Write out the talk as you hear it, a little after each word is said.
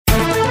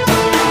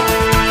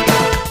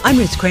I'm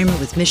Ruth Kramer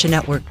with Mission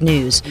Network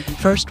News.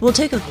 First, we'll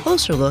take a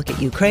closer look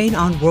at Ukraine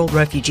on World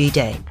Refugee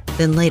Day.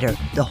 Then later,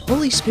 the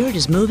Holy Spirit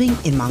is moving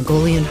in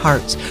Mongolian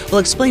hearts. We'll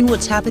explain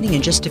what's happening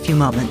in just a few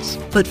moments.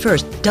 But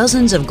first,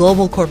 dozens of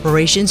global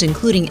corporations,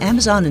 including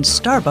Amazon and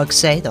Starbucks,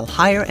 say they'll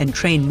hire and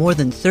train more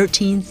than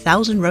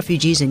 13,000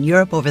 refugees in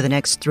Europe over the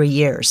next 3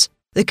 years.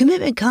 The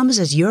commitment comes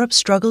as Europe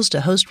struggles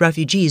to host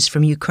refugees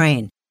from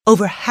Ukraine.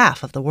 Over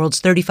half of the world's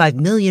 35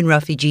 million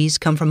refugees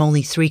come from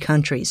only 3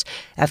 countries: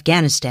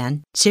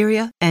 Afghanistan,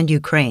 Syria, and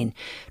Ukraine.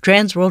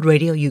 Trans World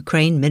Radio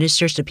Ukraine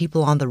ministers to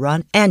people on the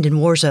run and in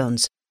war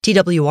zones.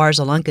 TWR's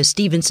Alanka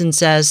Stevenson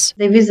says,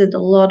 they visit a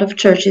lot of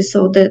churches,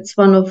 so that's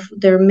one of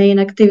their main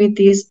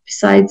activities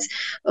besides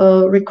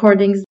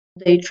recordings.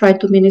 They try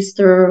to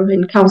minister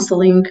in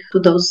counseling to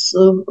those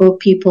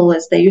people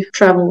as they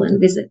travel and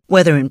visit.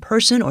 Whether in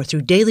person or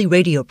through daily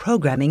radio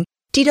programming,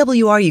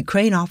 TWR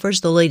Ukraine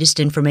offers the latest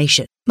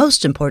information.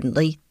 Most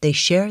importantly, they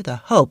share the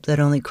hope that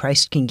only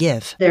Christ can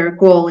give. Their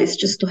goal is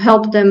just to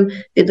help them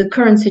with the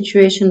current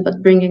situation,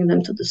 but bringing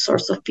them to the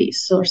source of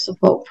peace, source of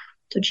hope,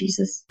 to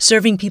Jesus.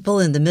 Serving people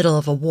in the middle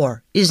of a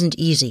war isn't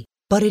easy,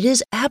 but it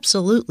is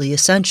absolutely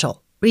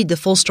essential. Read the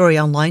full story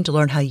online to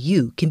learn how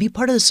you can be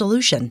part of the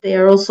solution. They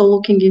are also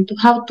looking into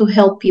how to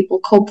help people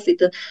cope with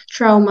the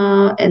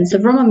trauma, and the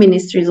Roma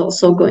ministry is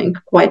also going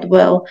quite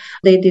well.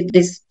 They did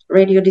this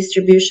radio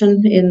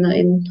distribution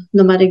in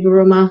nomadic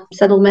Roma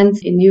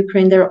settlements in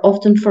Ukraine. They're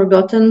often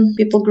forgotten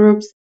people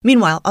groups.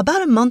 Meanwhile,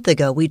 about a month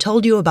ago, we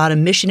told you about a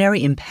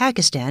missionary in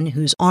Pakistan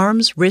whose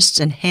arms, wrists,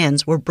 and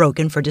hands were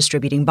broken for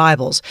distributing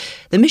Bibles.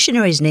 The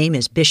missionary's name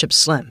is Bishop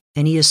Slim,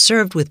 and he has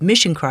served with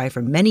Mission Cry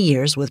for many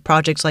years with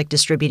projects like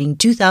distributing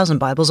 2,000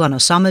 Bibles on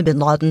Osama bin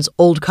Laden's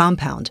old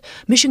compound.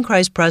 Mission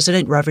Cry's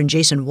president, Reverend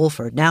Jason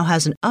Wolford, now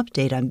has an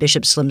update on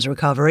Bishop Slim's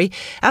recovery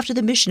after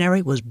the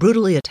missionary was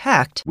brutally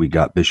attacked. We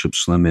got Bishop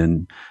Slim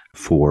in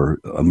for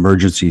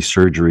emergency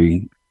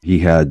surgery. He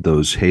had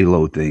those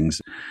halo things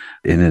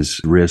in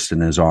his wrist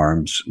and his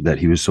arms that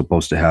he was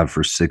supposed to have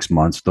for 6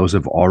 months. Those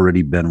have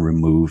already been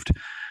removed.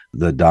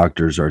 The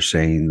doctors are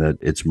saying that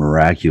it's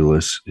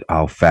miraculous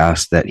how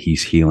fast that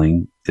he's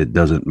healing. It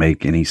doesn't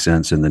make any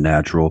sense in the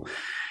natural.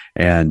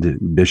 And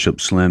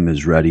Bishop Slim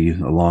is ready,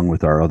 along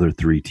with our other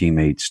 3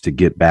 teammates, to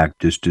get back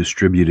to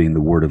distributing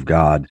the Word of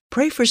God.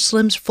 Pray for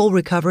Slim's full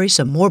recovery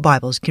so more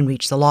Bibles can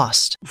reach the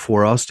lost.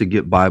 For us to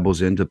get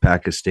Bibles into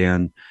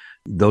Pakistan,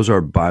 those are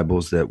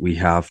Bibles that we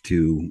have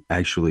to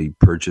actually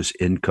purchase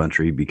in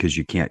country because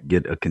you can't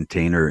get a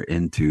container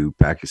into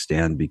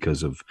Pakistan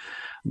because of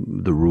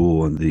the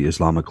rule and the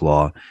Islamic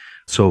law.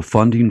 So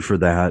funding for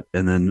that,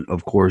 and then,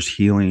 of course,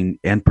 healing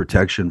and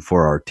protection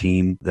for our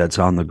team that's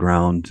on the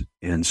ground.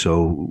 And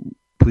so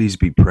please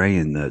be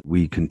praying that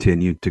we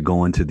continue to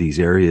go into these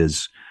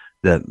areas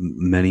that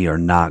many are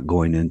not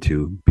going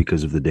into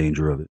because of the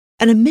danger of it.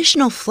 And a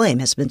missional flame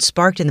has been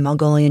sparked in the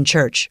Mongolian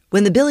church.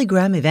 When the Billy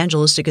Graham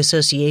Evangelistic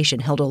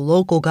Association held a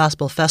local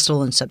gospel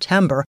festival in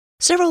September,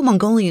 several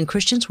Mongolian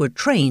Christians were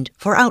trained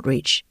for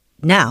outreach.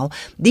 Now,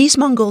 these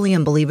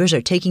Mongolian believers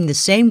are taking the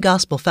same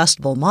gospel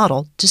festival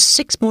model to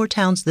 6 more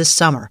towns this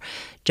summer.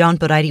 John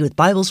Podaiti with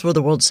Bibles for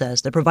the World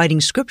says they're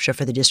providing scripture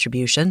for the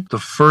distribution. The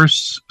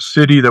first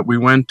city that we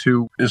went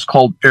to is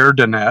called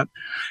Erdenet.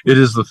 It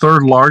is the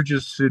 3rd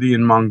largest city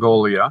in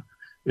Mongolia.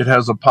 It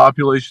has a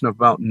population of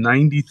about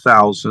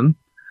 90,000,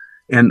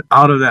 and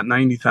out of that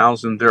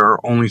 90,000, there are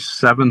only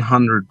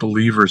 700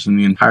 believers in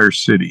the entire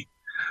city.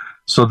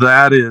 So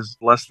that is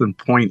less than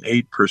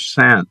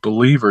 0.8%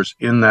 believers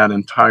in that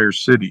entire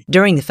city.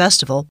 During the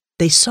festival,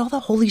 they saw the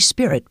Holy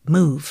Spirit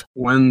move.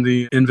 When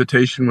the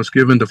invitation was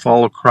given to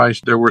follow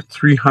Christ, there were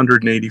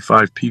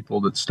 385 people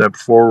that stepped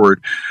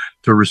forward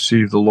to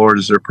receive the Lord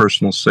as their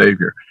personal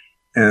Savior.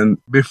 And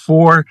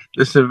before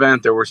this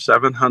event, there were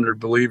 700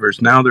 believers.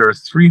 Now there are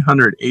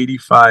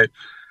 385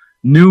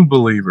 new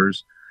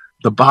believers.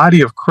 The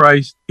body of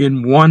Christ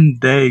in one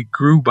day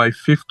grew by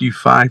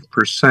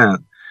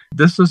 55%.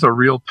 This is a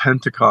real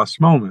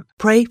Pentecost moment.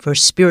 Pray for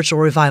spiritual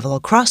revival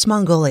across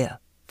Mongolia.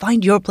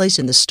 Find your place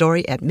in the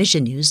story at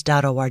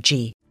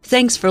missionnews.org.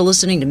 Thanks for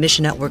listening to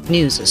Mission Network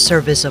News, a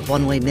service of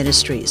One Way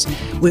Ministries.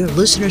 We're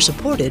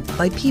listener-supported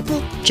by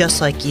people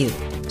just like you.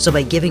 So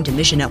by giving to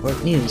Mission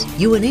Network News,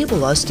 you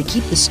enable us to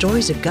keep the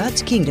stories of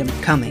God's kingdom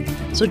coming.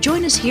 So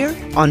join us here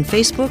on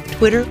Facebook,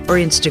 Twitter, or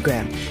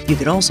Instagram. You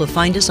can also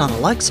find us on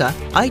Alexa,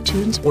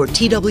 iTunes, or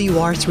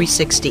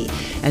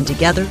TWR360. And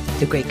together,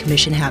 the Great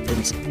Commission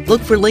happens.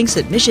 Look for links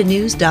at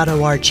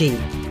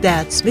missionnews.org.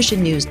 That's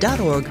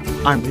missionnews.org.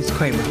 I'm Ruth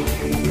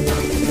Kramer.